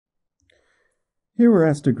Here we're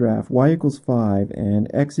asked to graph y equals 5 and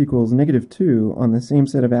x equals -2 on the same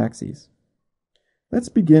set of axes. Let's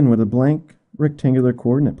begin with a blank rectangular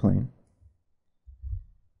coordinate plane.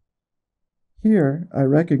 Here I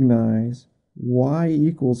recognize y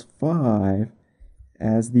equals 5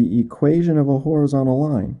 as the equation of a horizontal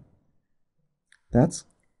line. That's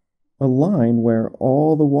a line where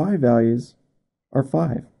all the y values are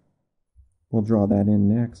 5. We'll draw that in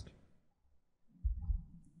next.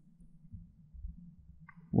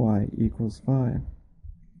 Y equals 5.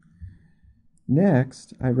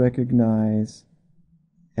 Next, I recognize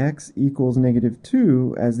x equals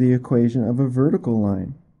 -2 as the equation of a vertical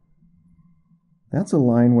line. That's a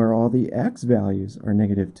line where all the x values are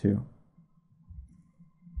 -2.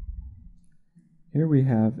 Here we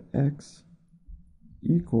have x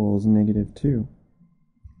equals -2.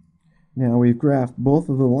 Now we've graphed both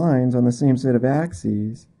of the lines on the same set of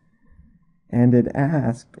axes, and it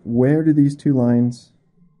asked, where do these two lines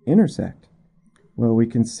intersect? Well, we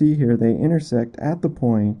can see here they intersect at the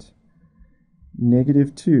point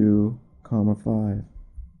 -2, 5.